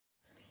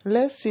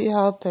Let's see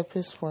how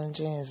tepid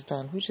sponging is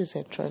done, which is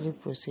a trolley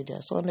procedure.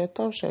 So on the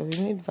top shelf,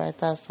 you need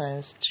vital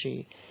signs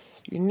tray.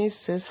 You need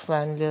 6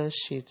 flannel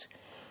sheets,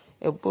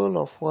 a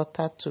bowl of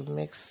water to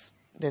mix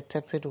the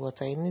tepid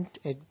water. You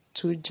need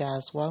 2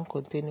 jars, one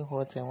containing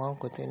hot and one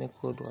containing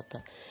cold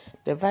water.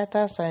 The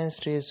vital signs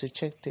tray is to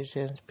check the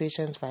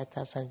patient's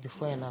vital signs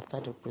before and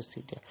after the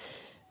procedure.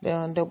 Then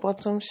on the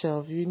bottom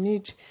shelf, you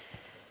need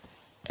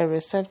a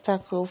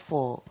receptacle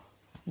for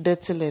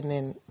dirty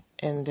linen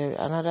and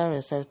another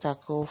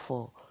receptacle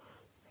for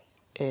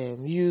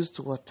used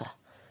water.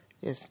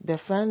 Yes, the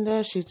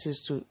flannel sheet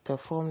is to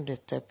perform the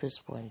tepid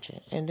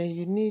sponging. And then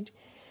you need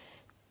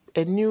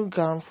a new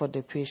gown for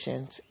the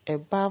patient, a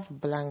bath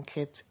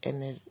blanket,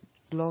 and a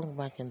long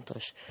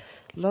Macintosh.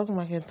 Long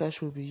Macintosh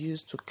will be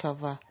used to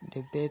cover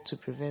the bed to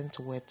prevent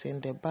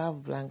wetting. The bath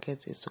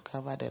blanket is to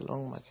cover the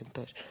long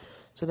Macintosh,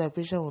 so the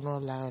patient will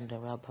not lie on the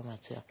rubber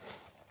material.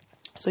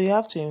 So you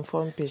have to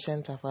inform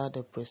patient about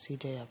the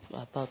procedure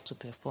you're about to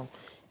perform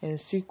and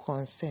seek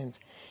consent.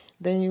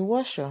 Then you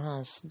wash your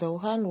hands. The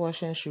hand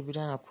washing should be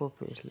done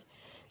appropriately.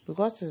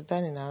 Because it's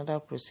done in another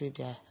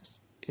procedure,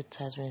 it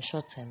has been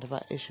shortened,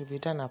 but it should be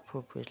done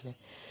appropriately.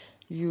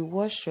 You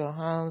wash your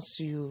hands,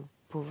 you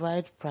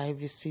provide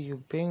privacy,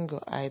 you bring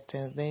your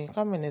items, then you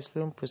come and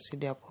explain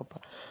procedure proper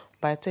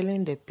by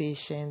telling the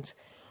patient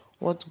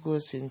what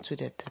goes into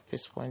the tepid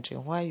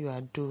sponging, why you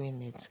are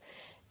doing it,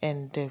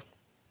 and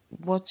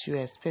what you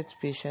expect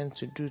patient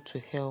to do to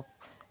help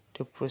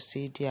the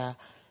procedure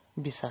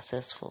be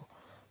successful.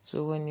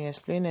 So when you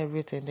explain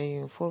everything, then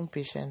you inform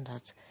patient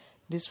that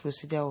this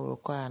procedure will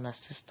require an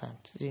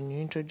assistant. Then you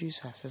introduce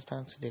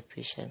assistant to the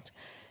patient,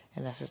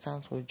 and the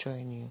assistant will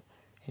join you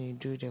and you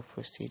do the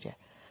procedure.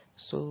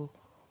 So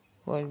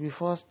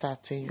before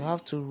starting, you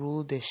have to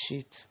roll the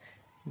sheets,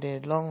 the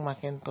long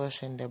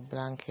Macintosh and the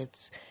blankets,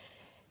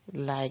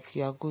 like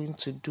you are going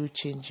to do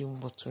changing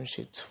bottom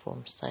sheets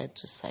from side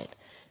to side.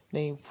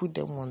 Then you put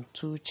them on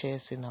 2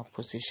 chairs in a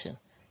position,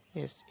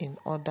 yes, in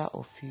order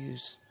of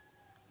use,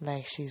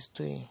 like she's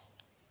doing.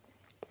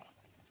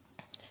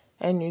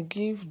 And you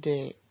give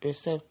the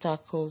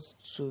receptacles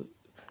to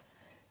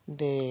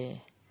the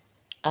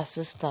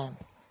assistant.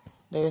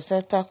 The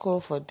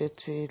receptacle for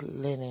dirty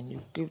linen, you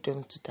give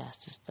them to the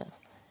assistant.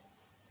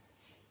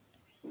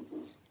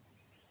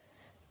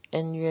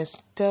 And you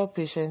tell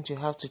patients you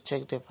have to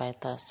check the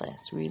vital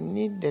signs. We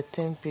need the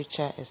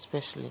temperature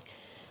especially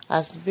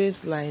as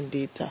baseline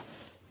data,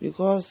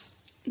 because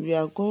we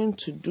are going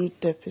to do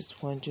tepid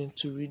sponging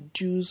to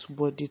reduce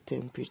body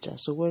temperature.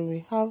 So when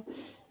we have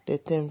the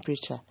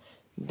temperature,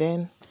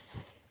 then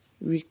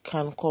we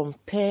can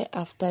compare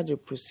after the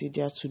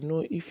procedure to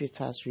know if it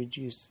has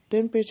reduced.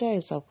 Temperature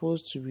is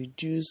supposed to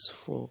reduce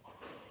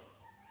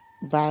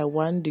by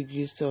 1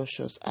 degree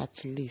Celsius at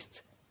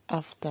least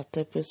after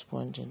tepid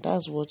sponging.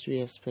 That's what we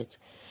expect.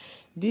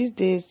 These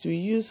days we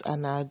use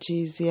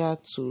analgesia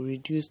to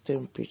reduce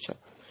temperature,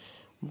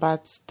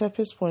 but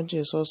tepid sponging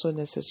is also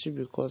necessary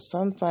because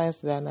sometimes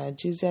the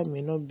analgesia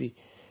may not be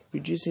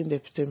reducing the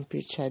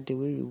temperature the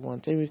way we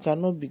want, and we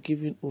cannot be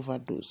giving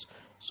overdose.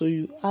 So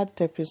you add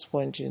tepid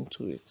sponging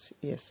to it.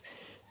 Yes,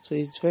 so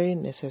it's very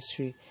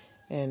necessary,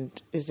 and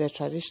it's the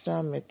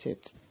traditional method.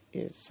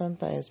 Yes,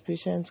 sometimes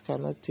patients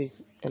cannot take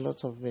a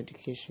lot of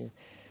medication,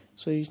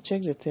 so you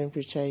check the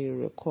temperature, you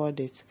record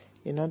it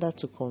in order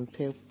to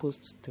compare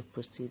post the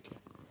procedure.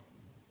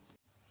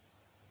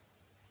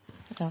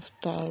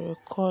 After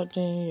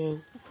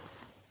recording,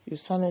 you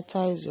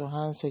sanitize your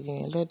hands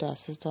again. Let the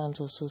assistant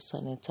also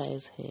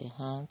sanitize her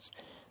hands.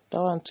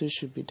 That one too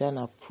should be done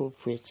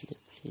appropriately,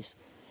 please.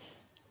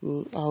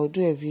 I'll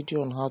do a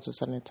video on how to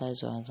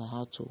sanitize your hands and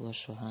how to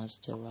wash your hands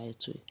the right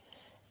way.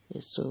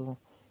 Okay, so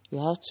you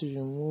have to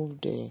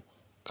remove the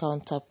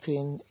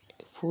counterpin,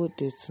 fold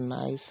it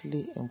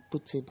nicely and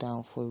put it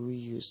down for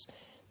reuse.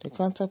 The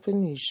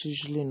counterpin is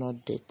usually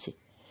not dirty.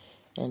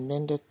 And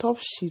then the top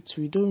sheet,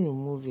 we don't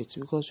remove it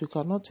because we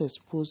cannot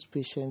expose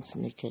patient's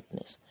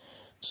nakedness.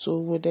 So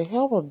with the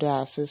help of the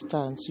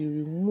assistant, you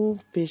remove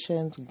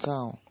patient's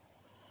gown.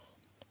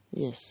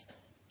 Yes,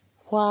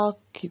 while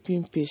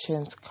keeping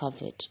patients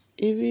covered.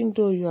 Even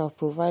though you have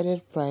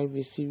provided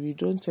privacy, we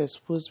don't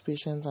expose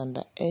patients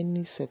under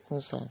any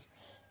circumstance.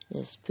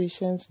 Yes,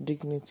 patient's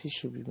dignity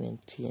should be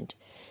maintained.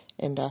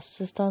 And the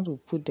assistant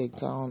will put the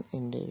gown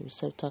in the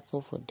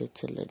receptacle for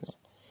dirty linen.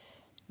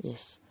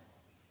 Yes.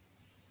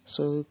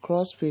 So you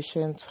cross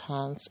patient's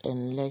hands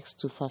and legs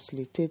to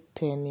facilitate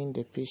turning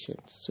the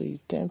patient. So you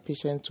turn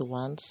patient to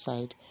one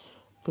side,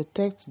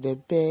 protect the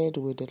bed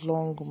with a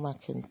long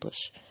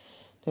Macintosh.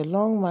 The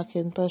long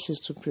Macintosh is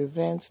to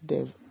prevent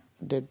the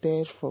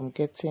bed from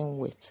getting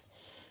wet.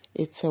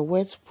 It's a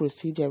wet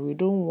procedure. We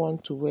don't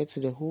want to wet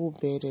the whole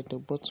bed and the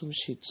bottom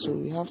sheet, so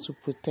we have to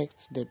protect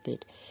the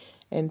bed.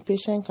 And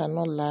patient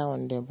cannot lie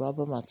on the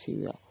rubber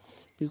material.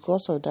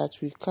 Because of that,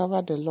 we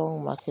cover the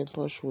long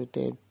Macintosh with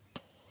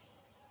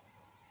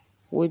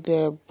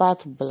the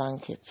bath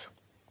blanket.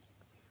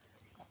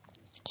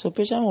 So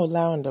patient will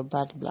lie on the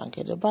bath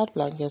blanket. The bath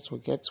blanket will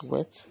get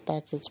wet.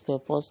 That's its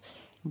purpose.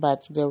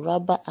 but the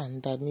rubber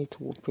underneath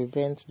will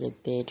prevent the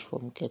bed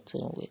from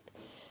getting wet.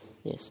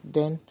 Yes,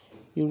 then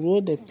you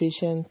roll the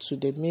patient to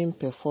the main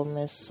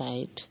performance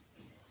side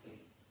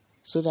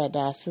so that the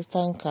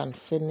assistant can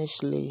finish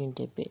laying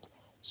the bed.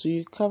 So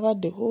you cover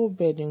the whole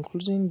bed,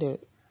 including the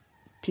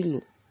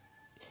pillow.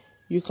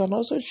 You can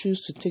also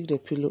choose to take the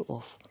pillow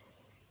off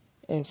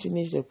and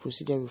finish the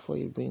procedure before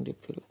you bring the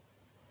pillow.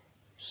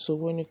 So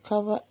when you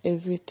cover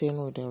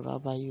everything with the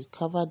rubber, you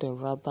cover the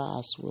rubber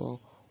as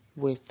well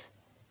with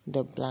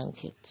the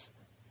blanket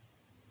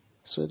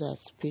so that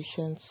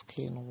patient's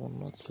skin will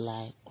not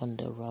lie on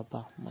the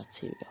rubber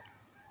material.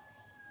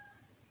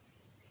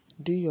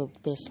 Do your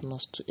best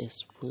not to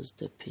expose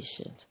the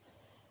patient,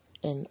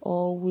 and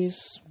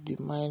always be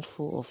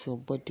mindful of your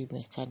body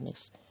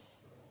mechanics.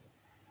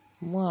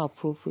 More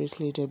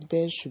appropriately, the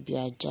bed should be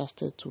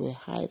adjusted to a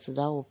height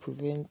that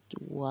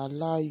will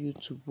allow you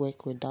to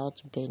work without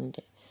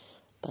bending.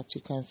 But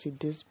you can see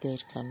this bed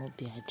cannot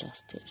be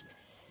adjusted.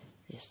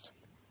 Yes.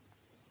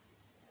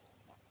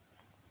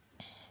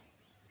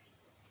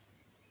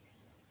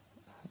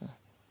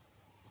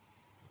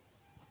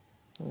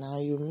 Now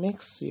you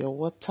mix your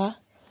water,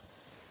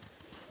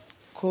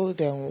 cold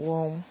and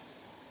warm.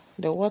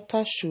 The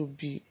water should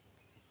be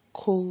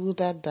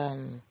colder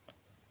than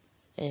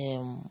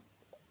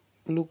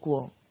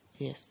lukewarm.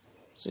 Yes.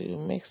 So you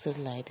mix it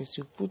like this.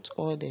 You put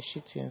all the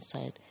sheets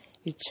inside.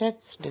 You check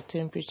the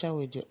temperature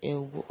with your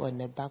elbow on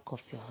the back of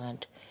your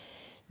hand.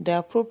 The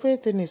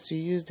appropriate thing is to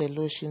use the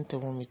lotion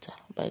thermometer,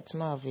 but it's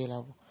not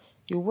available.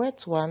 You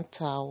wet one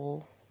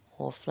towel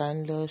or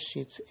flannel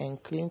sheet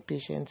and clean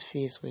patient's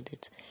face with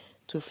it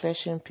to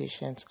freshen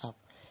patient up.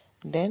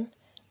 Then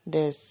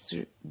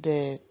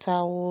the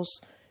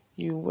towels,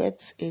 you wet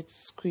it,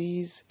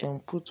 squeeze,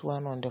 and put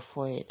one on the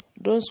forehead.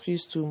 Don't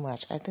squeeze too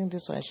much. I think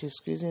this one she's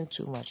squeezing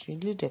too much. You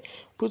need to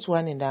put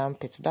one in the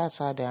armpit. That's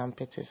how the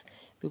armpit is,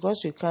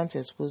 because you can't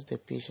expose the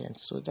patient.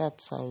 So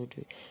that's how you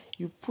do it.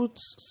 You put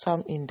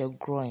some in the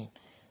groin.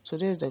 So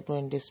there's the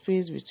groin, the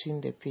space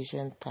between the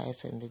patient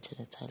thighs and the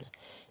genitalia.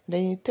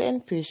 Then you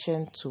turn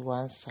patient to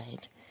one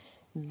side.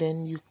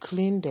 Then you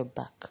clean the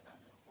back,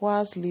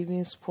 whilst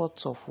leaving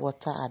spots of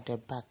water at the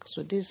back.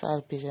 So this is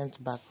how patient's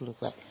back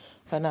looks like.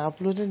 When I'm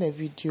uploading a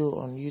video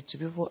on YouTube,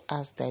 people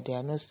ask that they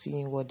are not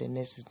seeing what the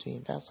nurse is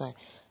doing. That's why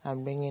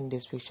I'm bringing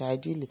this picture.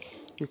 Ideally,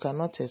 you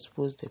cannot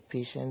expose the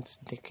patient's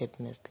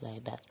nakedness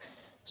like that.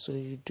 So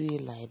you do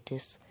it like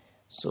this.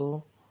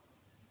 So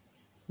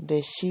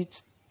the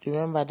sheets,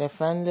 remember the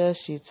flannel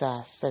sheets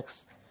are 6.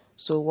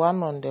 So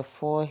one on the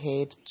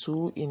forehead,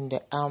 2 in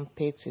the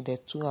armpits,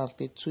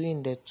 two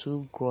in the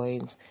 2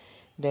 groins.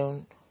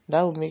 Then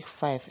that will make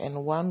 5,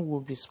 and 1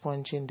 will be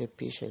sponging the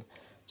patient.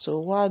 So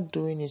while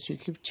doing it, you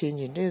keep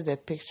changing. This is the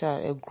picture,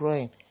 a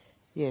groin.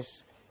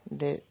 Yes,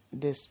 the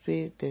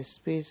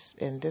space,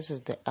 and this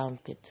is the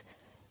armpit.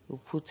 You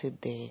put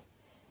it there.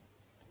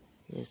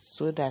 Yes,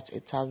 so that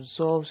it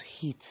absorbs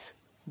heat.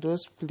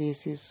 Those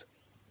places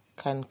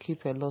can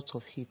keep a lot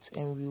of heat,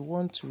 and we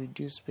want to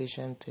reduce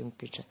patient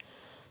temperature.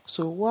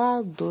 So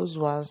while those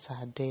ones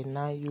are there,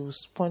 now you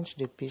sponge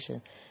the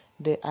patient.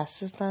 The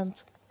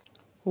assistant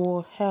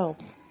will help.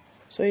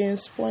 So in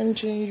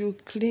sponging, you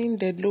clean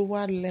the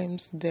lower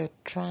limbs, the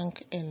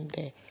trunk, and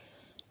the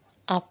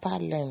upper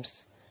limbs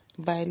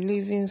by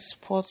leaving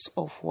spots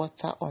of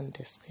water on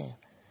the skin.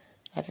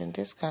 I think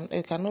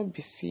it cannot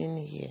be seen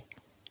here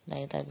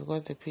like that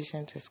because the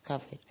patient is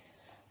covered.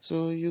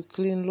 So you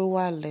clean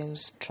lower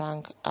limbs,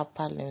 trunk,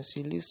 upper limbs.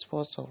 You leave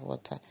spots of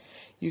water.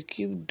 You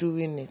keep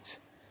doing it.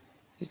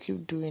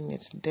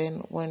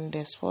 Then when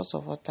the spots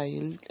of water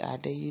are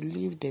there, you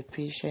leave the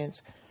patient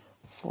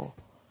for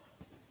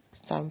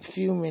some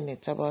few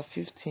minutes, about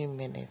 15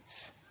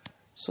 minutes,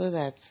 so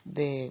that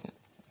the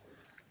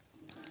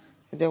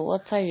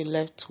water you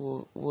left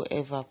will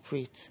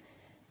evaporate.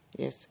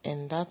 Yes,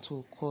 and that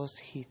will cause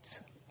heat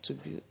to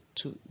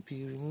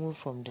be removed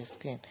from the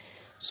skin,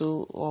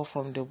 so, or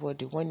from the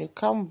body. When you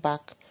come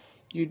back,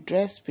 you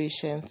dress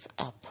patients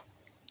up.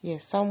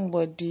 Yes,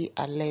 somebody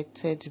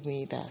alerted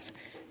me that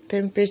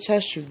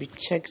temperature should be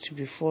checked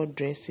before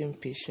dressing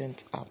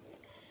patient up.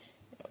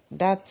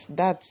 That's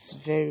a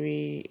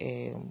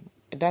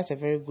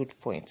very good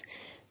point,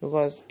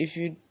 because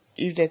if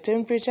the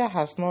temperature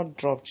has not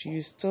dropped,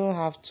 you still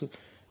have to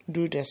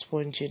do the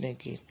sponging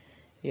again.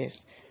 Yes,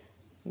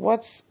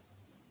 what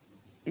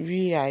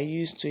we are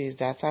used to is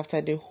that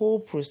after the whole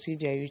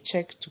procedure, you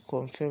check to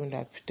confirm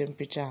that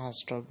temperature has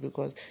dropped,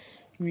 because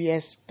we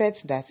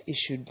expect that it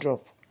should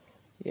drop.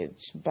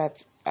 Yes, but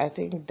I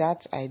think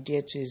that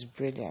idea too is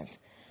brilliant.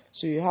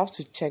 So you have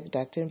to check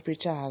that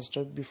temperature has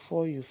dropped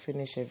before you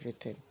finish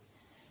everything.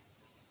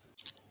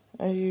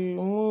 And you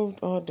removed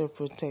all the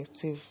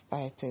protective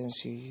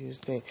items you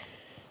used, the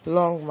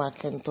long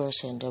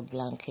Macintosh and the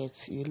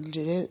blankets.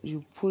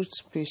 You put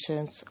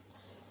patients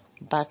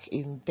back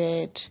in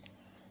bed.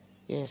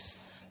 Yes.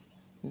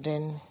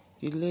 Then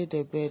you lay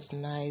the bed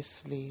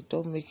nicely.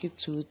 Don't make it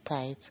too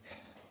tight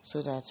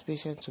so that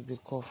patients will be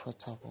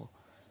comfortable.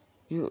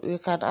 You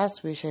can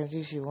ask patients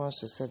if she wants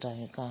to sit down.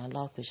 You can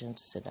allow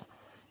patients to sit down.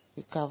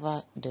 You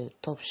cover the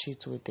top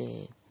sheet with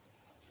the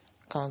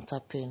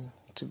counterpane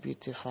to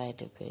beautify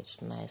the bed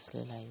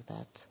nicely like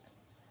that.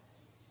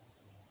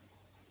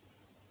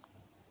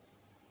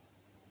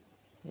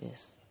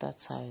 Yes,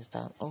 that's how it's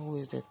done.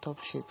 Always the top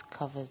sheet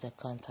covers the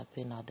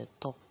counterpane at the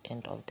top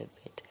end of the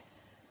bed.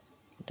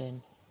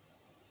 Then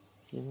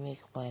you make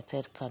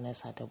third corners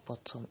at the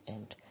bottom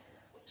end.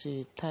 So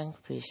you thank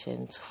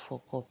patients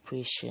for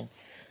cooperation.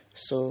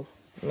 So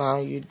now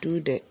you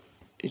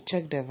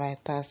check the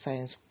vital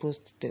signs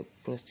post the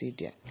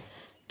procedure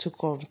to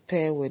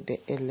compare with the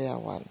earlier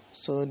one.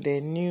 So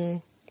the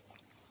new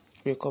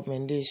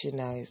recommendation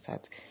now is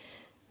that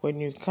when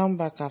you come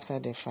back after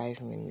the 5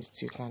 minutes,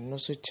 you can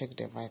also check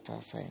the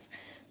vital signs,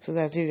 so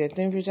that if the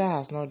temperature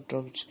has not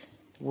dropped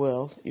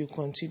well, you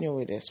continue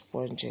with the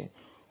sponging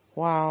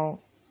while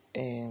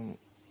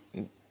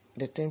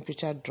the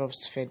temperature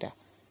drops further.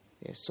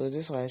 Yes, so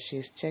this one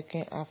she's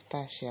checking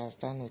after she has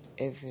done with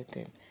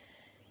everything.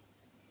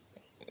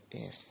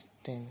 Yes,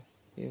 then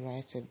you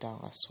write it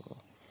down as well.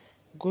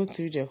 Go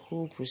through the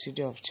whole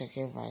procedure of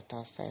checking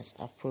vital signs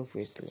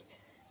appropriately.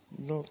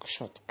 No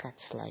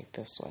shortcuts like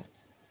this one.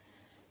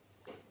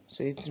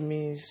 So it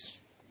means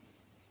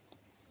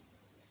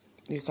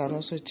you can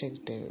also check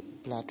the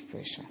blood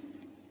pressure.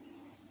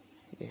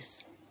 Yes.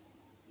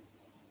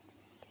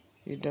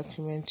 You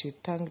document, you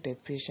thank the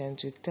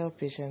patient, you tell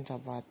patients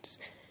about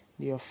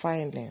your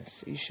findings.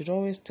 You should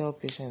always tell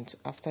patients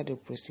after the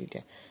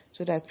procedure,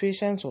 so that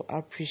patients will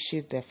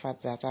appreciate the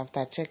fact that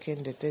after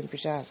checking, the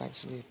temperature has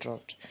actually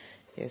dropped.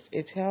 Yes,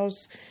 it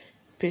helps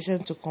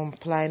patients to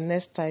comply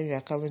next time you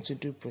are coming to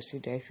do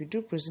procedure. If you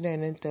do procedure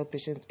and then tell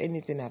patients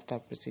anything after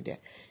procedure,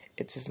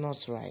 it is not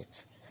right.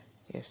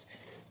 Yes.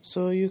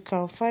 So you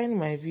can find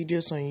my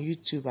videos on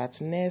YouTube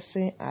at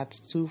Nursing at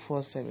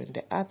 247.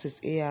 The art is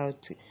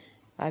ART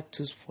at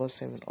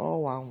 247,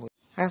 all one way.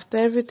 After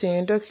everything,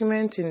 you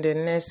document in the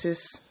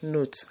nurse's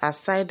notes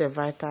aside the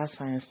vital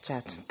signs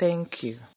chart. Thank you.